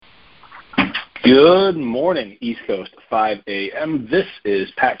Good morning, East Coast, 5 a.m. This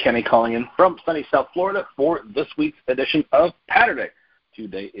is Pat Kenny calling in from sunny South Florida for this week's edition of Patterday.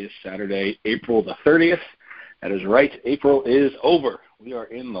 Today is Saturday, April the 30th. That is right, April is over. We are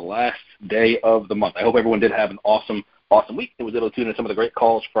in the last day of the month. I hope everyone did have an awesome week. It was able to tune in some of the great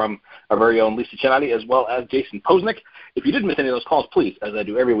calls from our very own Lisa Chinati as well as Jason Posnick. If you did miss any of those calls, please, as I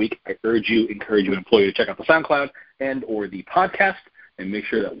do every week, I encourage you an employee to check out the SoundCloud and or the podcast and make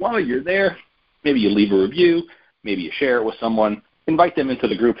sure that while you're there, maybe you leave a review, maybe you share it with someone, invite them into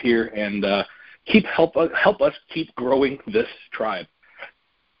the group here, and help us keep growing this tribe.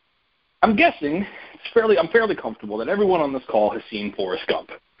 I'm guessing I'm fairly comfortable that everyone on this call has seen Forrest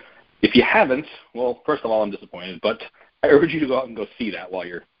Gump. If you haven't, well, first of all, I'm disappointed, but I urge you to go out and go see that while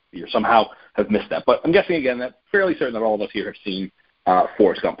you're somehow have missed that. But I'm guessing again that fairly certain that all of us here have seen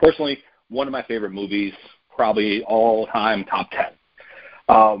Forrest Gump. Personally, one of my favorite movies, probably all-time top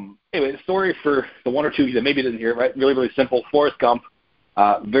 10. Anyway, the story for the one or two that maybe didn't hear it, right? Really, really simple. Forrest Gump,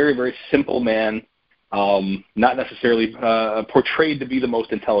 very, very simple man, not necessarily portrayed to be the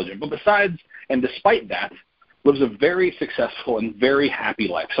most intelligent, but besides and despite that, lives a very successful and very happy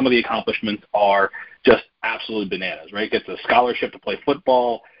life. Some of the accomplishments are just absolutely bananas, right? Gets a scholarship to play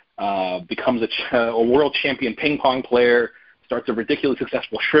football, becomes a world champion ping pong player, starts a ridiculously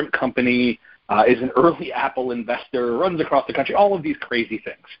successful shrimp company, is an early Apple investor, runs across the country, all of these crazy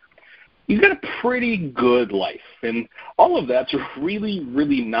things. He's got a pretty good life, and all of that's really,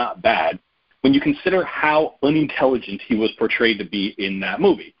 really not bad when you consider how unintelligent he was portrayed to be in that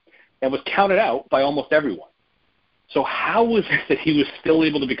movie and was counted out by almost everyone. So how was it that he was still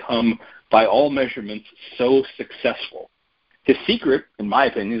able to become, by all measurements, so successful? His secret, in my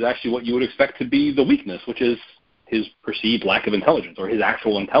opinion, is actually what you would expect to be the weakness, which is his perceived lack of intelligence or his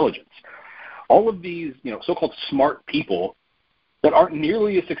actual intelligence. All of these, so-called smart people that aren't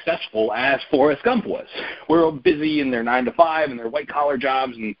nearly as successful as Forrest Gump was. We're all busy in their 9-to-5 and their white-collar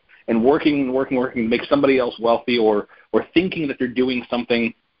jobs and working to make somebody else wealthy or thinking that they're doing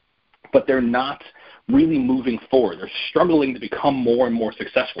something, but they're not really moving forward. They're struggling to become more and more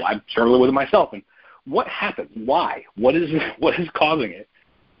successful. I'm struggling with it myself. And what happens? Why? What is causing it?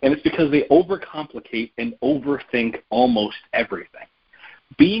 And it's because they overcomplicate and overthink almost everything.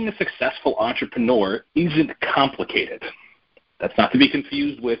 Being a successful entrepreneur isn't complicated. That's not to be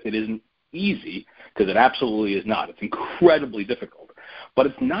confused with it isn't easy, because it absolutely is not. It's incredibly difficult. But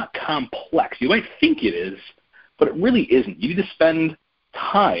it's not complex. You might think it is, but it really isn't. You need to spend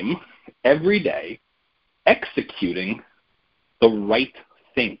time every day executing the right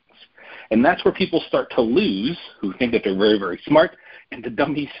things. And that's where people start to lose, who think that they're very, very smart, and the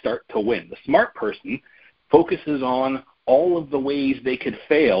dummies start to win. The smart person focuses on all of the ways they could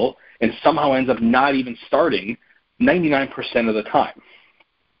fail and somehow ends up not even starting 99% of the time.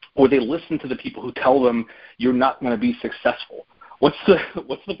 Or they listen to the people who tell them you're not going to be successful. What's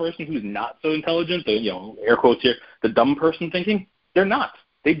the person who's not so intelligent, air quotes here, the dumb person thinking? They're not.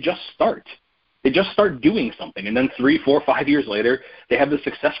 They just start. They just start doing something, and then 3, 4, 5 years later, they have this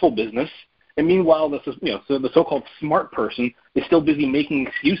successful business. And meanwhile, so the so-called smart person is still busy making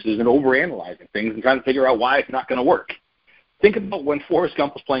excuses and overanalyzing things and trying to figure out why it's not going to work. Think about when Forrest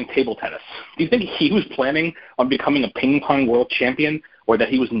Gump was playing table tennis. Do you think he was planning on becoming a ping pong world champion, or that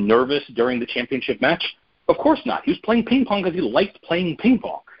he was nervous during the championship match? Of course not. He was playing ping pong because he liked playing ping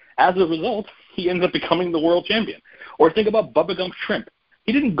pong. As a result, he ended up becoming the world champion. Or think about Bubba Gump Shrimp.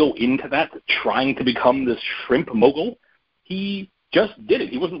 He didn't go into that trying to become this shrimp mogul. He just did it.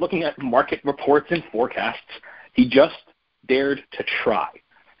 He wasn't looking at market reports and forecasts. He just dared to try.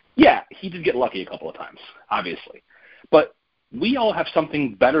 Yeah, he did get lucky a couple of times, obviously. But we all have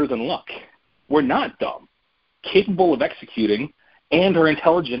something better than luck. We're not dumb, capable of executing, and are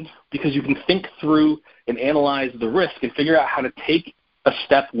intelligent because you can think through and analyze the risk and figure out how to take a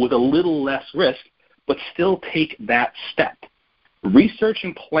step with a little less risk, but still take that step. Research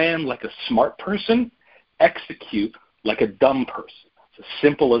and plan like a smart person, execute like a dumb person. It's as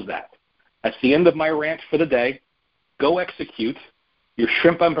simple as that. That's the end of my rant for the day. Go execute. Your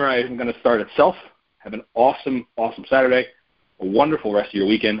shrimp empire is going to start itself. Have an awesome, awesome Saturday. A wonderful rest of your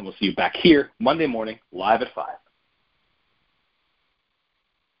weekend. We'll see you back here Monday morning, live at 5.